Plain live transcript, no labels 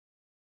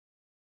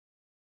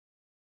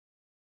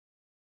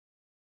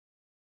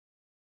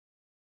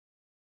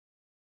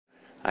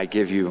I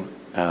give you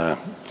a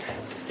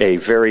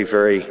very,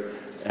 very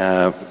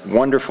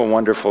wonderful,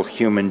 wonderful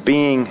human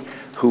being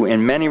who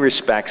in many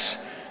respects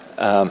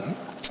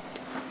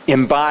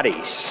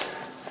embodies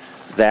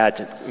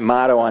that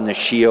motto on the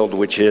shield,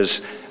 which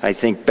is, I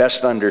think,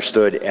 best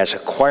understood as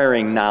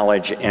acquiring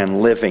knowledge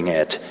and living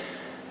it.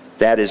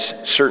 That is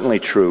certainly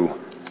true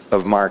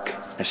of Mark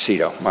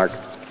Aceto. Mark.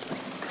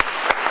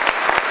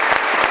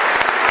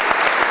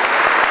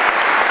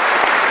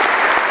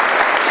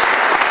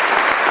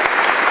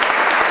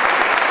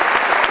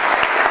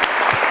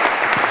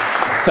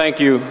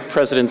 Thank you,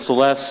 President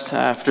Celeste.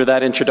 After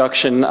that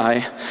introduction,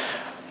 I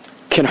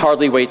can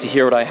hardly wait to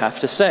hear what I have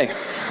to say.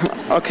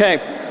 Okay,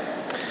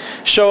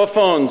 show of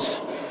phones.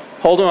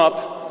 Hold them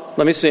up.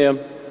 Let me see them.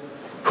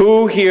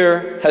 Who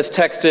here has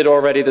texted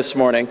already this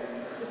morning?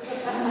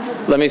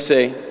 Let me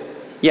see.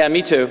 Yeah,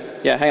 me too.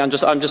 Yeah, hang on.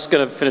 I'm just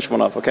going to finish one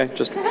up, okay?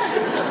 Just.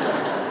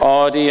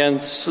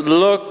 Audience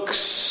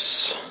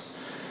looks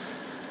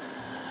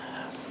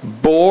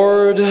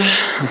bored.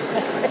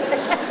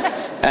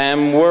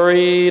 Am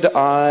worried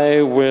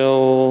I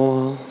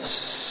will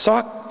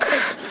suck.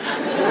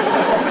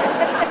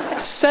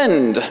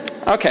 Send.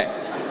 Okay.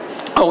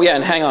 Oh yeah,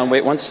 and hang on,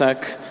 wait one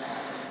sec.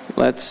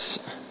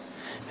 Let's,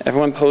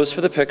 everyone pose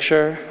for the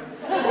picture.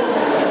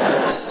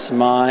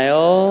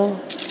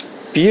 Smile.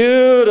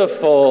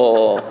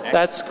 Beautiful.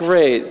 That's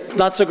great.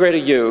 Not so great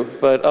of you,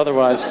 but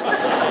otherwise.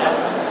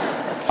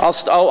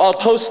 I'll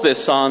post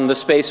this on the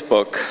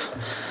Spacebook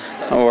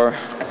or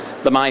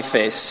the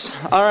MyFace.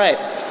 All right.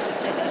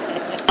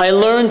 I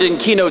learned in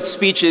Keynote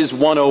Speeches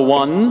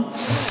 101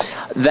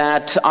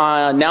 that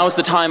now is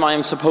the time I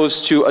am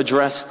supposed to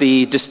address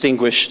the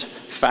distinguished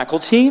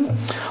faculty,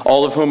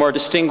 all of whom are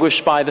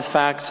distinguished by the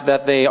fact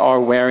that they are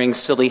wearing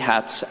silly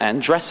hats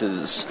and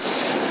dresses.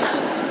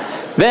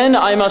 Then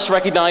I must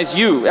recognize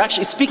you.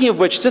 Actually, speaking of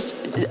which,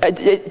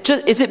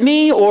 is it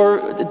me,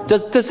 or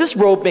does this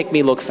robe make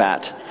me look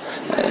fat?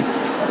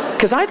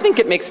 Because I think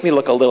it makes me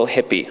look a little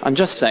hippie. I'm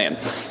just saying.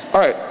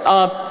 All right.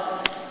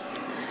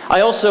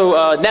 I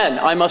also, Nen,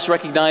 I must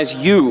recognize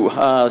you,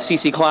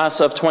 CC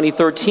class of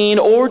 2013,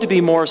 or to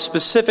be more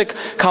specific,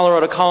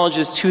 Colorado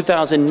College's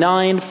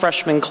 2009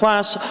 freshman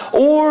class,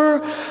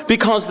 or,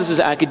 because this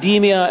is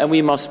academia and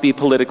we must be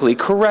politically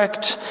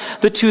correct,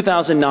 the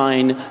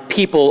 2009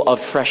 People of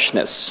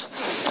Freshness.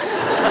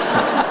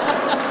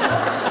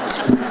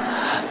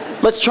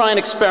 Let's try an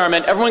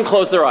experiment. Everyone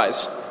close their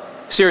eyes.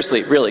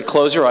 Seriously, really,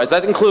 close your eyes.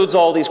 That includes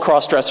all these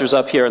cross-dressers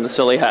up here in the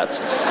silly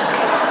hats.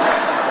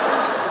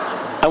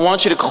 I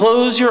want you to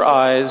close your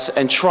eyes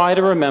and try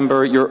to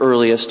remember your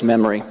earliest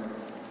memory.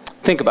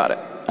 Think about it.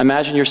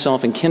 Imagine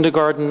yourself in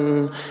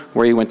kindergarten,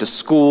 where you went to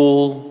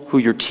school, who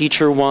your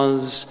teacher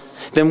was.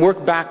 Then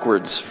work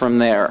backwards from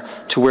there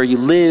to where you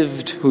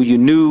lived, who you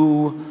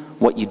knew,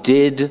 what you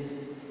did.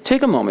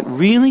 Take a moment.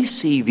 Really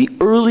see the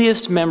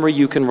earliest memory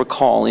you can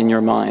recall in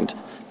your mind.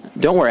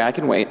 Don't worry, I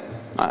can wait.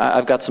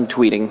 I've got some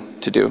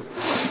tweeting to do.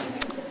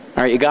 All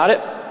right, you got it?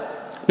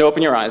 Now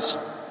open your eyes.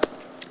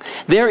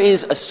 There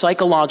is a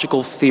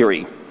psychological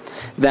theory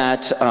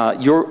that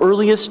your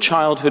earliest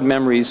childhood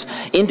memories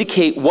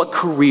indicate what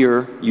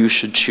career you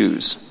should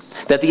choose.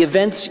 That the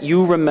events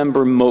you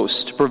remember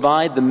most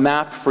provide the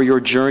map for your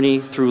journey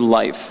through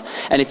life.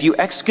 And if you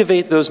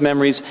excavate those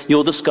memories,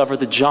 you'll discover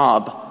the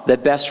job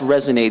that best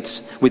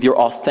resonates with your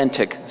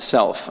authentic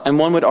self. And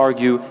one would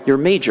argue your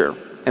major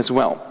as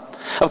well.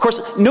 Of course,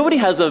 nobody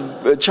has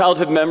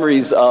childhood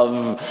memories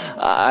of,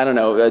 I don't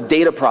know,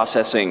 data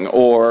processing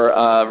or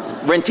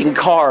renting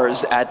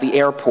cars at the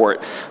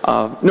airport.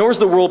 Nor is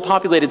the world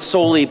populated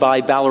solely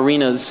by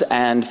ballerinas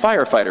and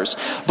firefighters.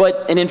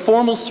 But an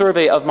informal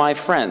survey of my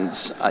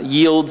friends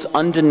yields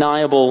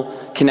undeniable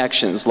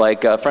connections,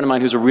 like a friend of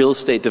mine who's a real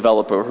estate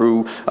developer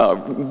who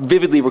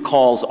vividly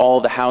recalls all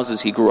the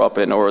houses he grew up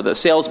in, or the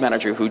sales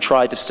manager who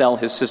tried to sell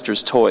his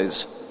sister's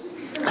toys.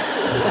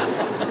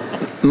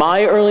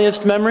 My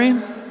earliest memory,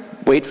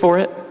 wait for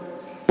it,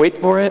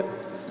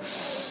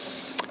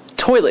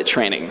 toilet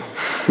training.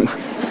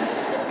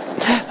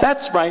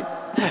 That's right.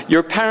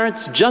 Your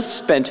parents just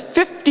spent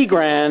 50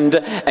 grand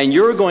and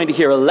you're going to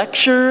hear a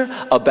lecture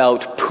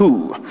about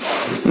poo.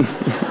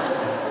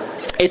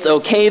 It's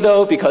okay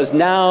though, because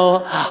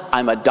now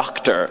I'm a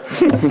doctor.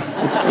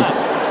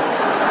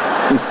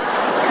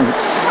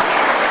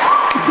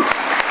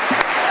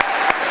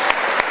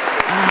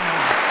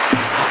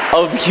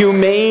 Of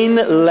humane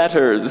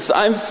letters.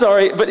 I'm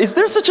sorry, but is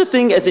there such a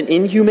thing as an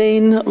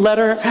inhumane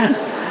letter?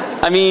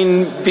 I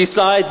mean,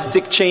 besides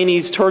Dick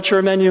Cheney's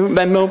torture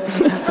memo?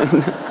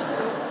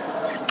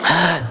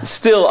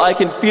 Still, I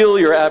can feel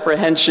your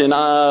apprehension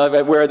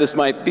at where this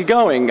might be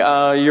going.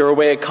 You're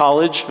away at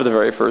college for the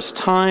very first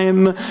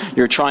time.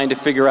 You're trying to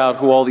figure out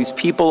who all these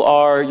people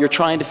are. You're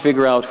trying to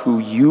figure out who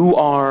you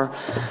are.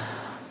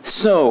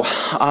 So,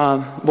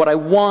 what I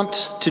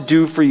want to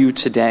do for you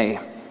today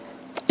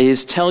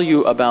is tell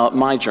you about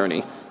my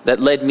journey that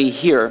led me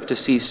here to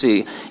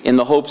CC in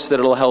the hopes that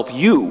it'll help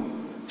you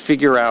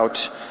figure out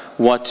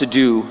what to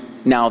do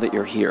now that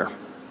you're here.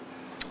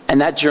 And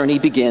that journey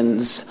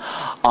begins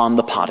on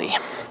the potty.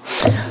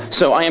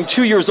 So I am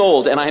 2 years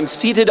old, and I am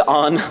seated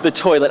on the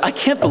toilet. I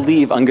can't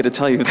believe I'm going to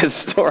tell you this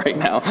story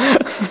now.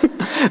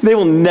 They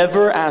will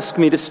never ask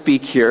me to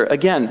speak here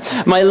again.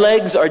 My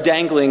legs are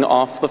dangling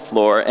off the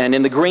floor, and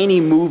in the grainy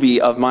movie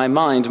of my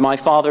mind, my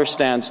father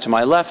stands to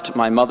my left,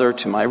 my mother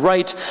to my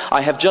right.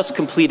 I have just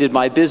completed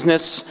my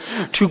business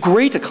to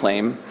great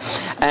acclaim,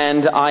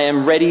 and I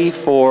am ready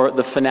for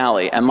the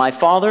finale. And my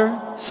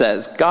father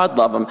says, God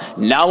love him,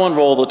 now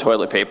unroll the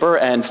toilet paper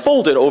and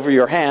fold it over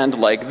your hand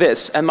like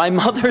this. And my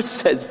mother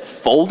says,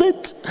 fold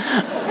it?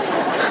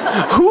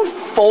 Who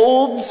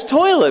folds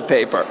toilet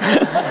paper?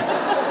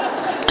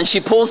 And she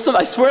pulls some,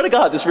 I swear to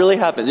God, this really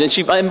happens.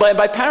 And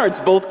my parents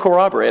both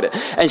corroborate it.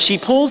 And she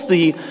pulls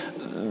the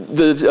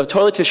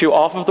toilet tissue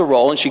off of the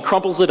roll, and she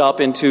crumples it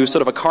up into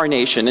sort of a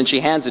carnation, and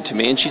she hands it to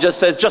me, and she just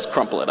says, just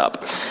crumple it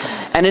up.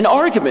 And an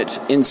argument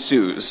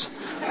ensues.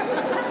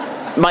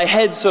 My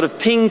head sort of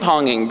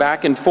ping-ponging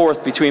back and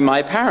forth between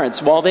my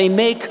parents while they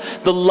make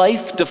the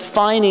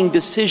life-defining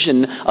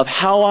decision of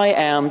how I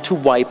am to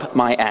wipe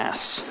my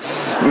ass.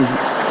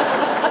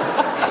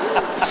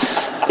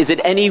 Is it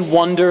any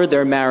wonder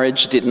their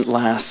marriage didn't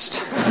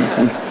last?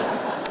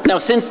 Now,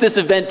 since this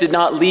event did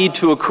not lead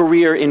to a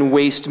career in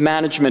waste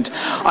management,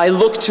 I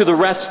look to the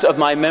rest of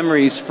my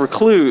memories for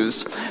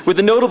clues. With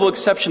the notable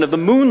exception of the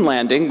moon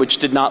landing, which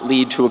did not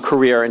lead to a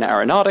career in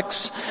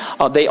aeronautics,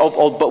 but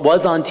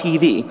was on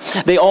TV,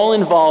 they all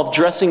involved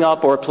dressing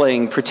up or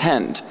playing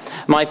pretend.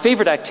 My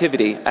favorite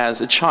activity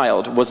as a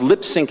child was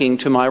lip-syncing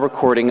to my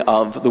recording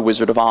of The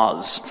Wizard of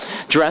Oz,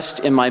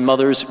 dressed in my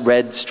mother's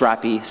red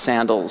strappy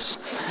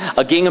sandals,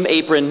 a gingham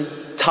apron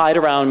tied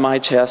around my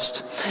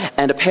chest,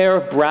 and a pair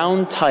of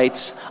brown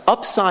tights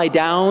upside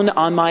down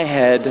on my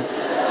head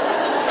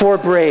for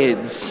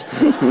braids.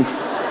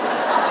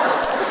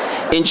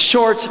 In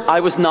short, I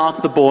was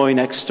not the boy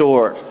next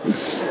door.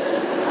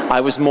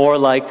 I was more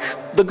like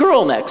the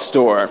girl next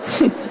door.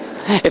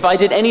 If I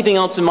did anything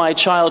else in my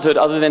childhood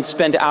other than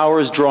spend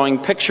hours drawing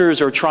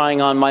pictures or trying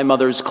on my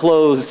mother's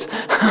clothes,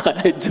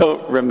 I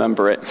don't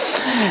remember it.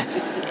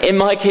 In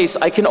my case,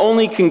 I can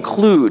only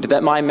conclude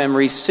that my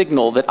memories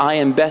signal that I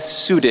am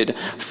best suited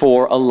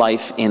for a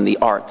life in the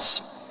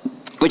arts.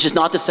 Which is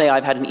not to say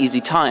I've had an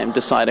easy time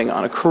deciding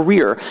on a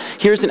career.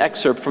 Here's an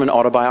excerpt from an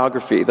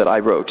autobiography that I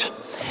wrote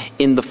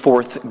in the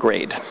 4th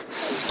grade.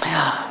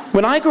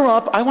 When I grow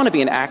up, I want to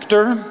be an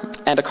actor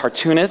and a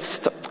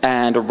cartoonist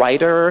and a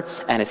writer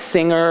and a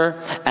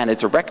singer and a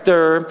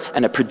director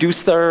and a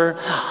producer.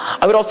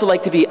 I would also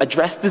like to be a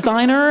dress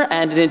designer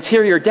and an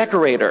interior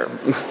decorator.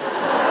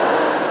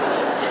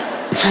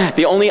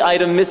 The only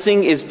item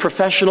missing is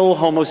professional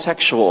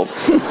homosexual.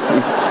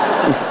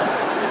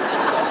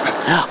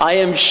 I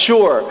am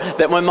sure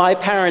that when my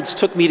parents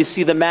took me to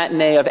see the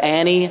matinee of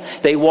Annie,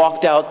 they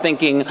walked out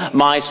thinking,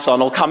 my son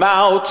will come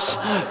out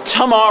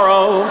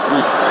tomorrow.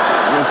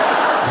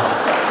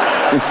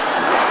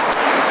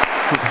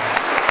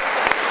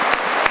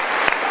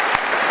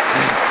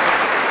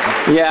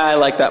 Yeah, I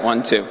like that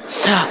one too.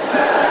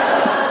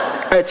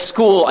 At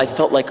school, I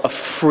felt like a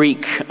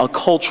freak, a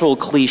cultural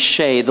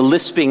cliche, the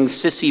lisping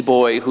sissy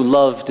boy who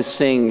loved to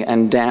sing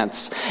and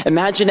dance.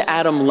 Imagine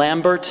Adam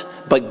Lambert,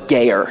 but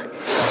gayer.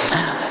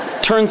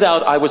 Turns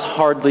out I was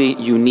hardly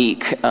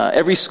unique.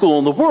 Every school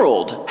in the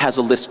world has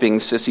a lisping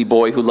sissy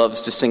boy who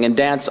loves to sing and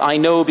dance. I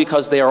know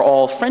because they are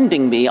all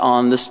friending me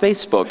on the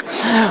Spacebook.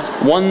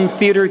 One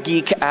theater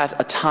geek at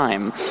a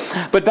time.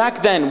 But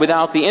back then,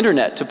 without the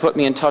internet to put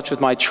me in touch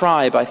with my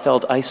tribe, I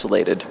felt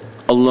isolated,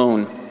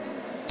 alone.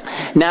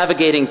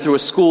 Navigating through a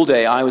school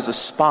day, I was a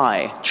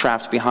spy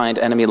trapped behind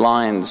enemy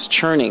lines,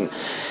 churning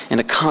in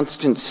a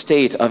constant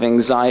state of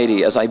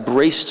anxiety as I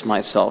braced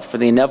myself for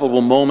the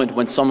inevitable moment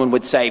when someone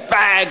would say,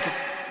 "Fag!"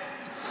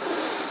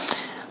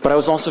 But I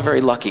was also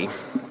very lucky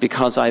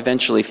because I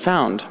eventually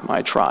found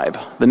my tribe,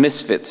 the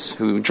misfits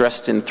who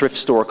dressed in thrift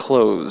store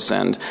clothes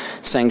and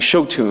sang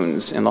show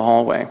tunes in the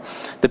hallway.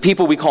 The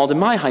people we called in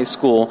my high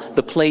school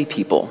the play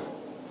people,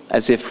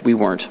 as if we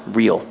weren't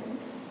real.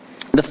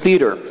 The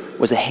theater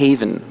was a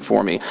haven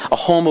for me, a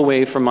home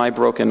away from my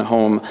broken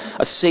home,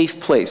 a safe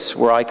place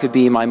where I could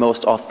be my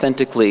most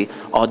authentically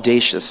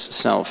audacious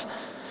self.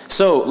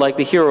 So, like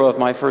the hero of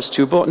my first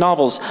 2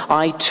 novels,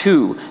 I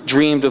too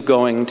dreamed of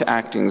going to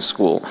acting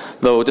school,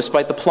 though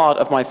despite the plot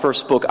of my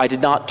first book, I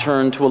did not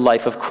turn to a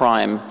life of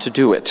crime to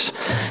do it.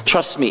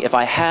 Trust me, if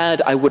I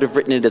had, I would have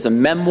written it as a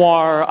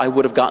memoir. I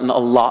would have gotten a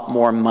lot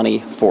more money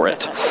for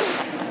it.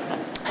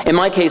 In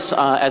my case,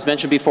 as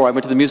mentioned before, I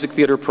went to the music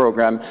theater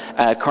program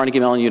at Carnegie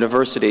Mellon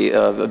University,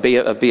 a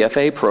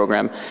BFA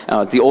program,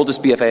 the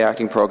oldest BFA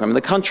acting program in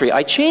the country.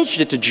 I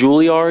changed it to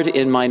Juilliard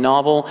in my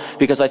novel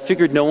because I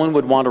figured no one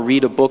would want to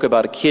read a book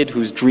about a kid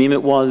whose dream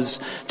it was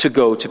to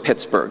go to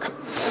Pittsburgh.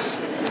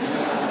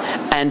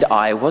 And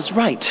I was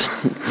right.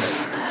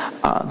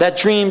 That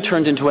dream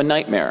turned into a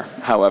nightmare,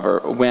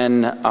 however,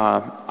 when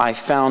I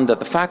found that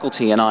the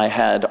faculty and I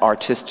had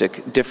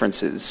artistic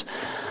differences.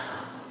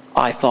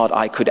 I thought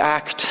I could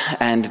act,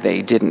 and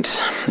they didn't.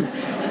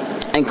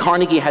 And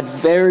Carnegie had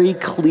very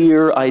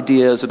clear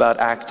ideas about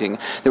acting.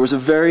 There was a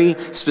very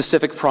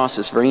specific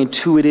process, very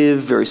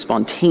intuitive, very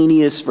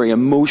spontaneous, very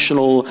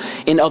emotional.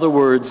 In other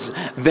words,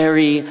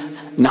 very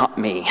not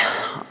me.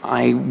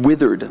 I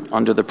withered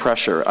under the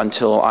pressure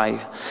until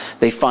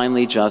they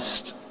finally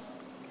just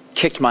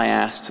kicked my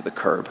ass to the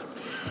curb.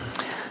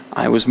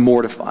 I was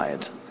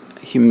mortified,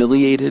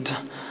 humiliated.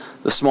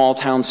 The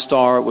small-town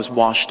star was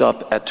washed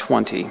up at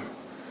 20.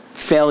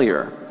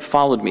 Failure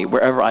followed me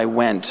wherever I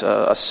went,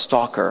 a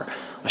stalker,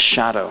 a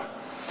shadow.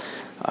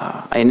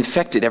 I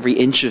infected every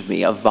inch of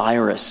me, a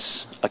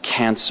virus, a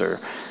cancer.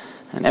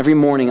 And every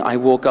morning I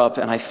woke up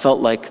and I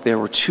felt like there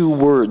were two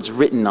words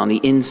written on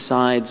the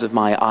insides of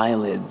my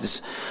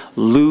eyelids: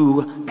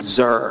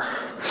 loser.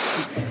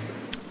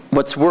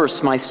 What's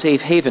worse, my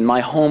safe haven, my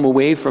home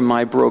away from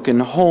my broken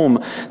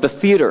home, the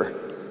theater,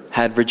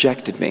 had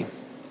rejected me,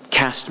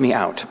 cast me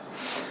out.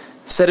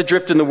 Set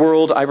adrift in the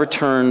world, I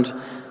returned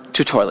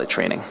to toilet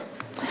training.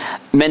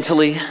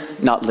 Mentally,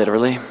 not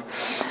literally.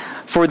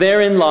 For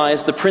therein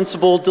lies the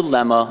principal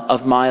dilemma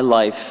of my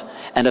life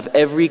and of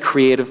every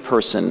creative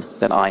person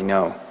that I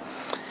know.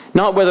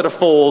 Not whether to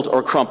fold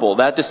or crumple.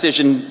 That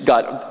decision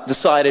got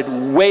decided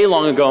way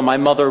long ago. My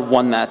mother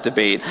won that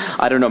debate.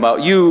 I don't know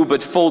about you,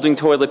 but folding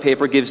toilet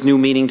paper gives new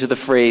meaning to the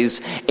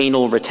phrase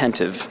anal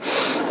retentive.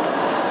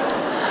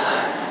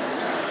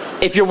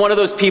 If you're one of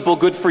those people,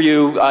 good for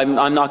you.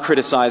 I'm not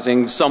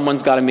criticizing.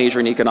 Someone's got a major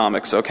in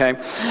economics, okay?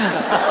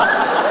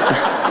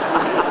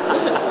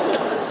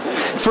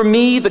 For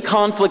me, the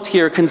conflict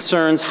here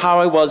concerns how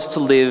I was to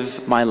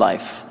live my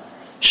life.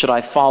 Should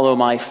I follow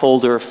my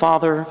folder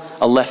father,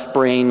 a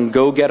left-brain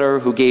go-getter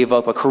who gave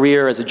up a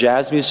career as a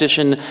jazz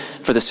musician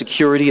for the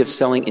security of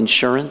selling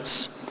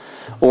insurance?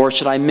 Or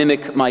should I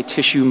mimic my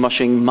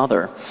tissue-mushing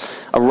mother,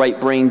 a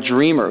right-brain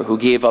dreamer who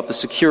gave up the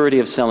security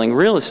of selling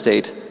real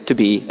estate to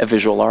be a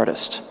visual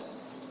artist?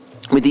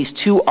 With these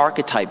two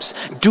archetypes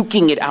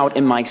duking it out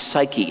in my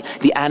psyche,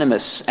 the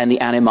animus and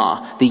the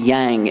anima, the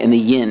yang and the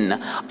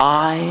yin,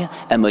 I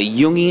am a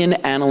Jungian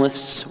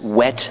analyst's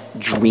wet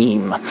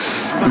dream.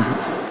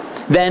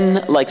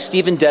 Then, like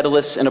Stephen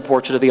Dedalus in A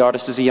Portrait of the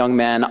Artist as a Young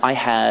Man, I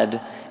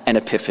had an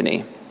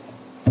epiphany.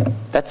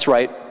 That's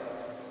right.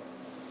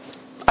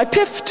 I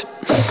piffed.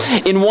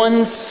 In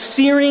one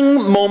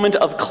searing moment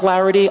of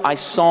clarity, I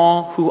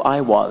saw who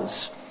I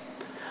was.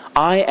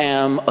 I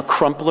am a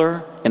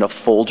crumpler in a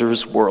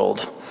folder's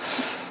world.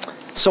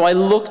 So I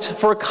looked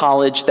for a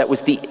college that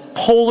was the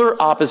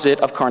polar opposite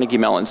of Carnegie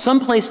Mellon,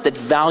 someplace that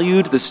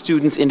valued the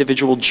student's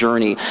individual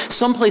journey,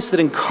 someplace that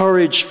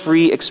encouraged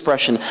free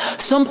expression,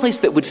 someplace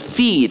that would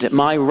feed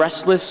my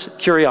restless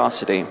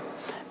curiosity.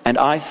 And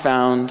I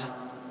found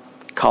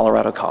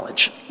Colorado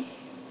College.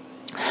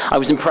 I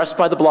was impressed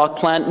by the block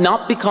plan,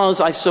 not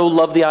because I so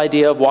loved the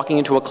idea of walking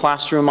into a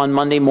classroom on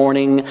Monday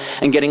morning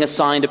and getting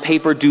assigned a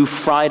paper due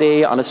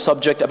Friday on a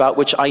subject about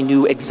which I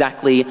knew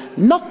exactly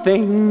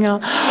nothing,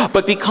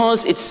 but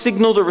because it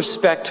signaled a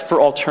respect for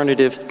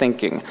alternative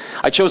thinking.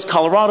 I chose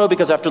Colorado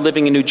because after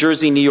living in New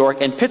Jersey, New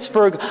York, and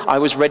Pittsburgh, I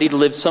was ready to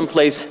live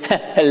someplace,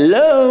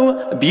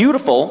 hello,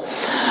 beautiful.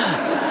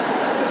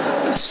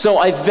 So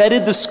I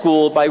vetted the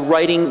school by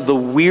writing the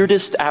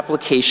weirdest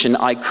application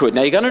I could.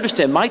 Now you gotta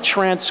understand, my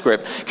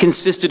transcript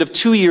consisted of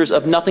 2 years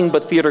of nothing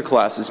but theater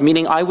classes,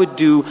 meaning I would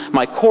do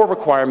my core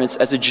requirements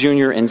as a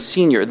junior and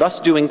senior, thus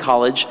doing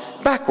college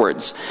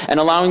backwards, and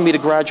allowing me to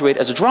graduate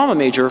as a drama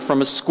major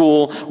from a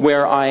school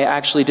where I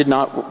actually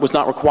was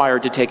not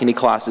required to take any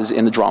classes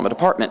in the drama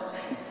department.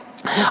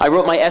 I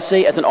wrote my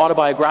essay as an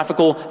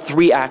autobiographical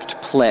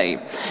 3-act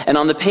play. And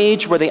on the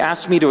page where they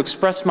asked me to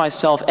express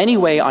myself any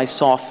way I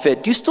saw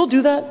fit, do you still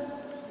do that?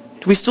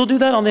 Do we still do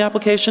that on the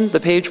application? The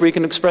page where you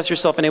can express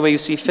yourself any way you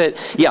see fit?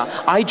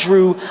 Yeah, I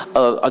drew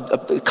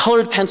a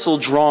colored pencil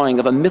drawing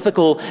of a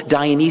mythical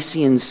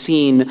Dionysian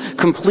scene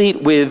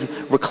complete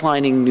with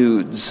reclining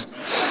nudes.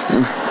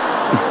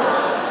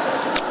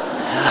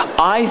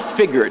 I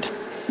figured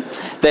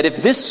that if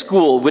this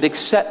school would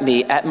accept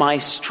me at my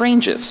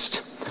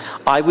strangest,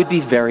 I would be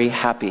very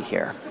happy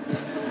here.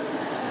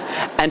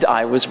 And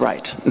I was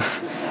right.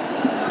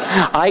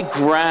 I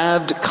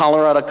grabbed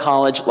Colorado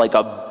College like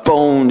a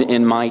bone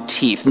in my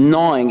teeth,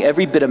 gnawing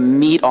every bit of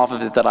meat off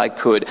of it that I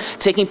could,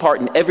 taking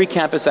part in every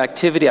campus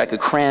activity I could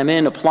cram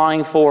in,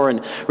 applying for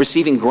and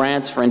receiving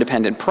grants for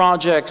independent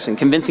projects, and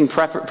convincing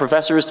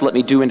professors to let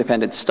me do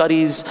independent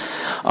studies.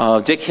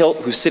 Dick Hilt,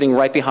 who's sitting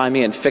right behind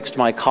me and fixed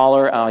my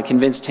collar, I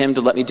convinced him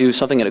to let me do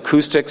something in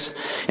acoustics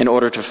in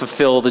order to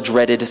fulfill the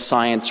dreaded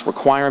science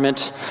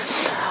requirement.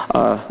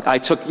 I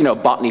took,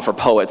 botany for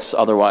poets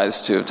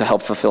otherwise to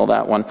help fulfill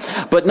that one.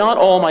 But not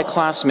all my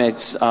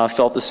classmates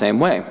felt the same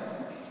way.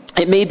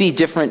 It may be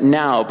different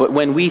now, but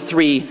when we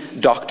 3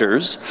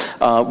 doctors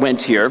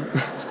went here,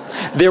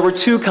 there were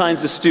 2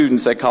 kinds of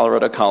students at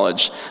Colorado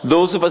College.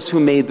 Those of us who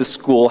made the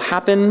school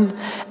happen,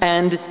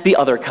 and the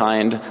other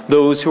kind,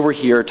 those who were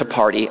here to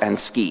party and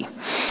ski.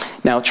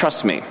 Now,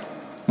 trust me,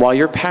 while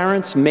your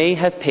parents may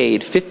have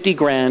paid $50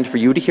 grand for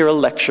you to hear a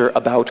lecture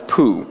about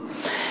poo,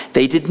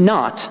 they did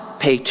not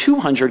pay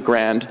 $200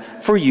 grand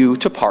for you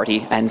to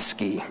party and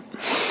ski.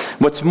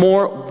 What's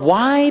more,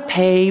 why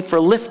pay for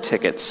lift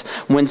tickets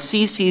when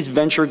CC's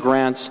venture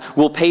grants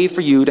will pay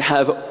for you to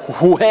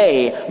have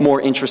way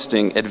more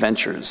interesting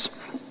adventures?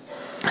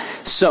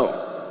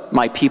 So,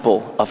 my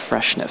people of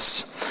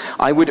freshness,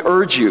 I would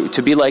urge you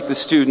to be like the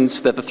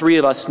students that the three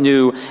of us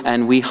knew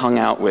and we hung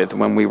out with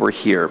when we were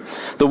here.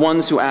 The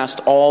ones who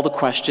asked all the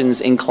questions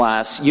in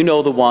class. You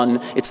know the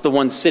one. It's the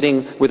one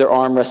sitting with their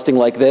arm resting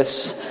like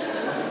this.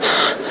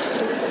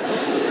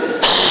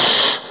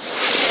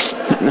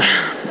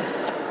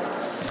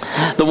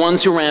 The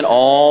ones who ran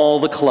all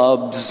the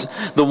clubs.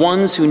 The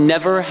ones who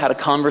never had a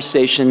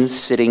conversation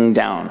sitting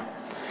down.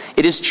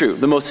 It is true.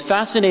 The most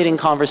fascinating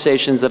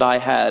conversations that I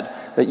had,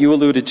 that you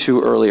alluded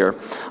to earlier,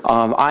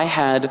 I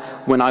had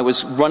when I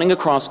was running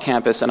across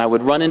campus and I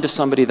would run into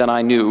somebody that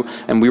I knew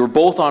and we were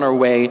both on our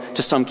way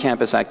to some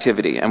campus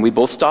activity and we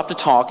both stopped to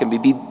talk and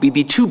we'd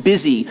be too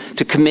busy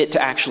to commit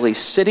to actually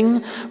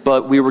sitting,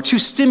 but we were too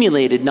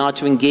stimulated not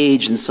to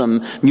engage in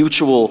some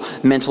mutual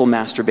mental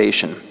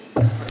masturbation.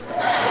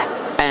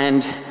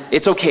 And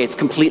it's okay, it's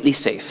completely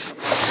safe.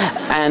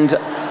 And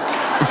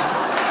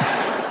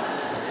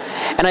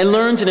I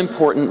learned an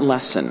important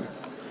lesson.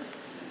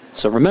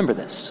 So remember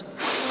this,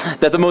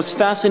 that the most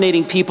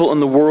fascinating people in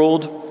the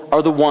world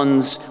are the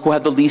ones who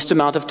have the least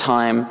amount of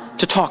time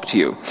to talk to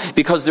you,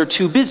 because they're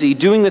too busy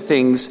doing the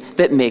things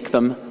that make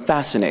them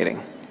fascinating.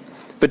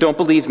 But don't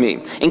believe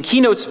me. In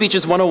Keynote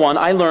Speeches 101,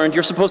 I learned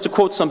you're supposed to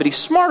quote somebody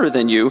smarter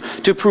than you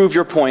to prove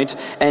your point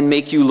and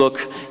make you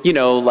look,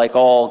 like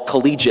all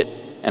collegiate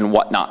and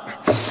whatnot.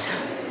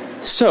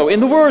 So, in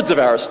the words of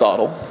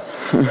Aristotle,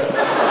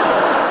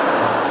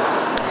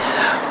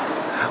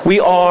 we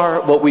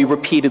are what we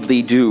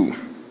repeatedly do.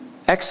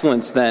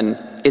 Excellence,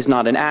 then, is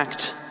not an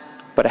act,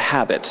 but a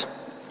habit.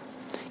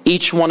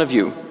 Each one of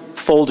you,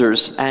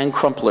 folders and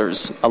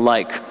crumplers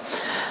alike,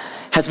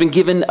 has been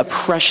given a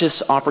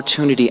precious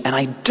opportunity, and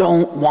I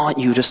don't want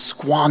you to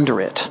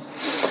squander it.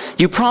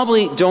 You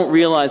probably don't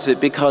realize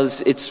it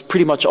because it's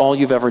pretty much all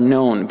you've ever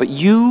known, but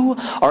you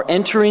are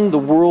entering the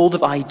world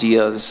of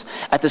ideas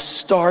at the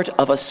start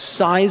of a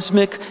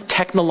seismic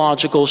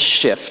technological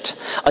shift,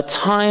 a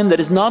time that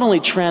is not only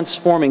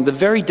transforming the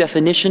very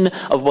definition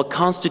of what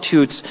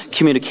constitutes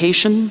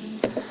communication,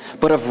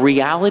 but of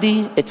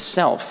reality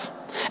itself.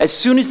 As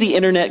soon as the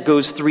internet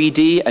goes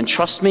 3D, and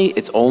trust me,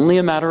 it's only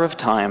a matter of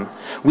time,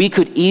 we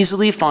could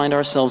easily find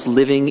ourselves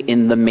living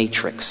in the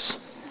Matrix.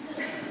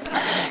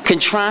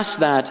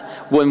 Contrast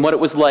that with what it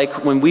was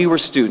like when we were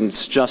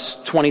students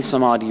just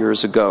 20-some-odd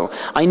years ago.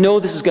 I know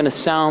this is going to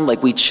sound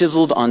like we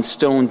chiseled on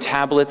stone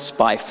tablets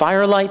by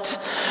firelight,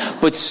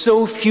 but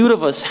so few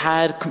of us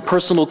had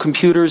personal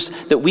computers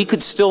that we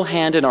could still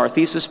hand in our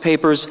thesis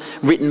papers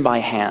written by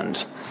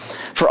hand.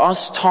 For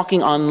us,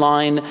 talking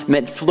online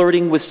meant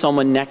flirting with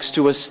someone next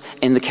to us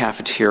in the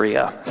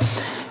cafeteria.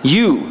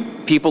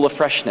 You, people of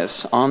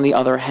freshness, on the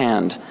other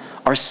hand,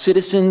 are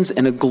citizens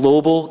in a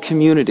global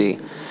community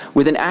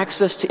with an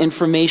access to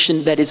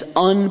information that is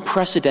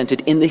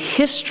unprecedented in the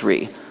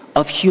history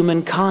of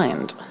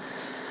humankind.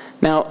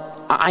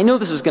 Now, I know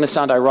this is going to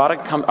sound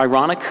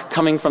ironic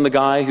coming from the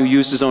guy who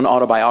used his own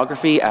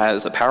autobiography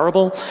as a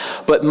parable,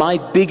 but my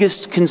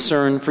biggest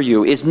concern for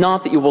you is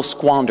not that you will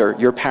squander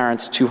your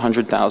parents'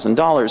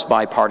 $200,000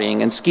 by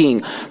partying and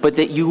skiing, but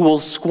that you will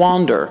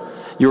squander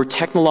your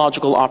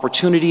technological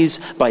opportunities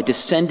by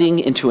descending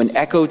into an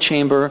echo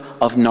chamber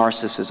of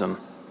narcissism.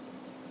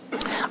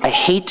 I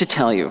hate to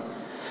tell you,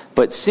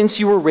 but since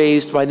you were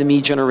raised by the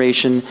me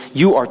generation,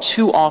 you are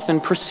too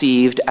often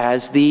perceived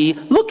as the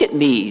look at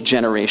me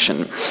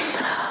generation.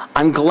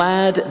 I'm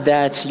glad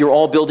that you're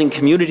all building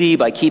community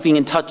by keeping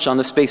in touch on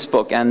the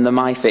Facebook and the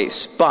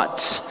MyFace,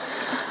 but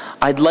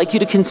I'd like you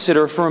to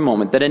consider for a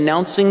moment that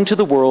announcing to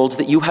the world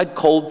that you had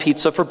cold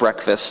pizza for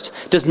breakfast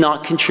does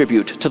not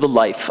contribute to the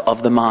life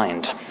of the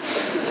mind,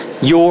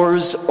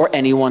 yours or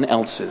anyone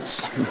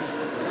else's.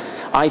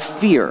 I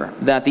fear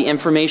that the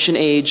information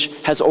age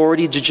has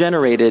already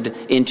degenerated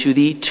into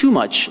the too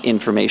much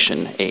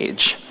information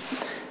age.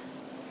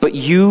 But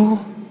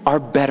you are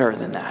better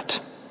than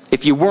that.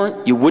 If you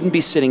weren't, you wouldn't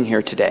be sitting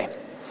here today.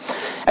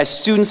 As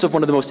students of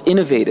one of the most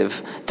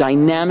innovative,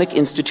 dynamic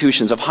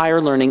institutions of higher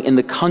learning in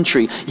the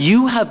country,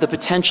 you have the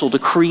potential to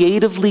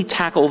creatively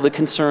tackle the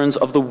concerns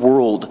of the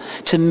world,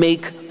 to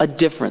make a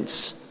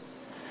difference.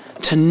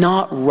 To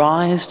not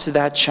rise to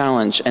that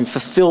challenge and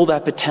fulfill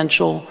that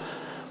potential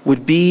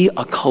would be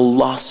a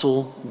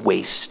colossal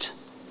waste.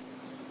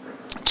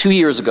 2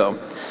 years ago,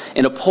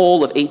 in a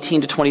poll of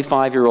 18 to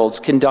 25-year-olds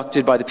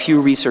conducted by the Pew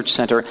Research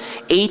Center,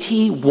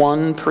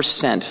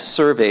 81%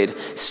 surveyed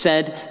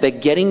said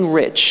that getting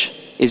rich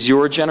is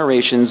your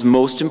generation's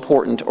most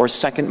important or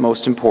second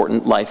most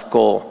important life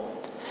goal.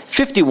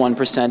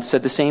 51%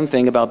 said the same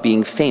thing about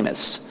being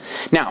famous.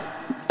 Now,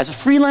 as a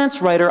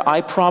freelance writer, I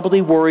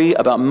probably worry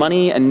about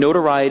money and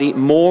notoriety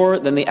more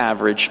than the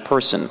average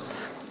person.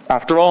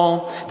 After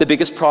all, the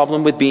biggest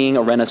problem with being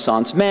a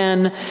Renaissance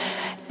man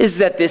is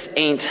that this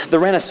ain't the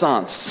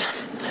Renaissance.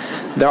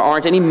 There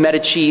aren't any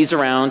Medicis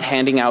around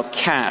handing out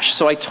cash,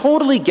 so I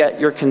totally get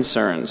your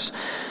concerns.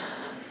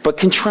 But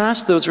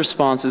contrast those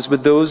responses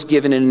with those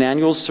given in an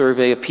annual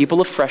survey of people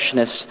of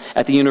freshness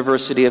at the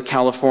University of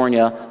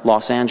California,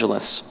 Los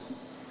Angeles.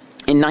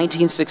 In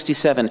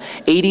 1967,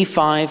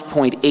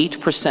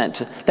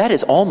 85.8%, that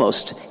is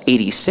almost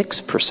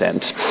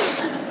 86%,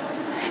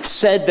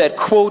 said that,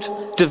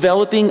 quote,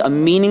 developing a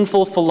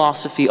meaningful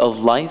philosophy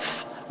of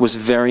life was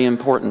very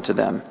important to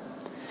them.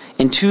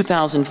 In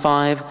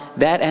 2005,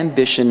 that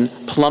ambition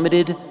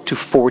plummeted to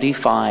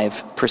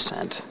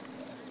 45%.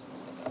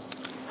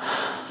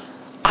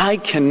 I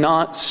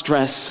cannot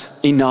stress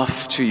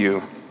enough to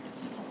you,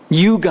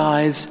 you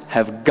guys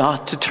have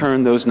got to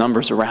turn those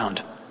numbers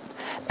around,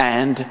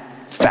 and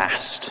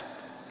fast.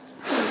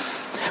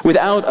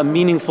 Without a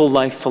meaningful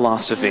life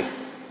philosophy,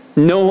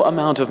 no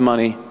amount of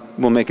money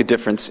will make a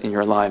difference in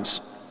your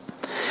lives.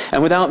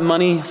 And without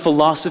money,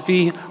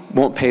 philosophy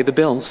won't pay the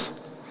bills.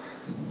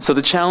 So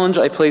the challenge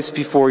I place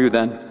before you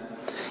then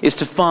is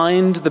to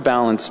find the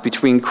balance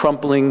between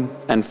crumpling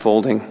and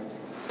folding,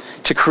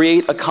 to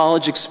create a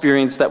college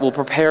experience that will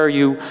prepare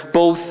you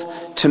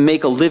both to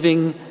make a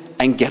living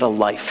and get a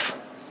life.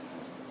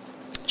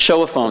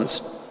 Show of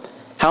phones.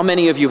 How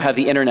many of you have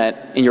the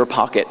internet in your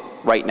pocket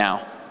right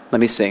now? Let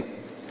me see.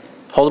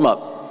 Hold them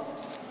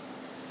up.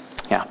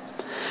 Yeah.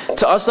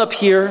 To us up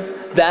here,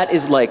 that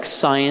is like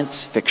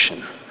science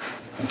fiction.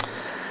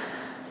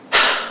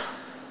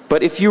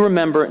 But if you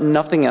remember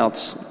nothing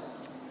else,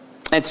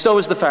 and so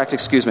is the fact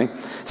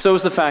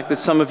that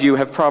some of you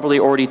have probably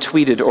already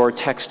tweeted or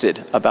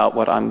texted about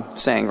what I'm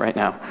saying right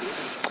now.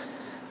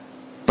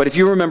 But if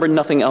you remember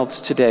nothing else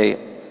today,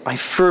 I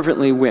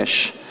fervently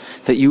wish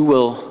that you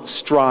will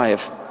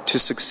strive to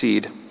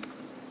succeed.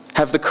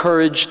 Have the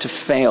courage to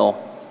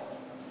fail.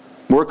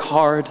 Work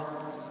hard.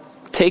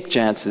 Take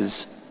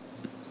chances.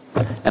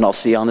 And I'll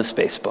see you on the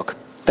Facebook.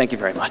 Thank you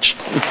very much.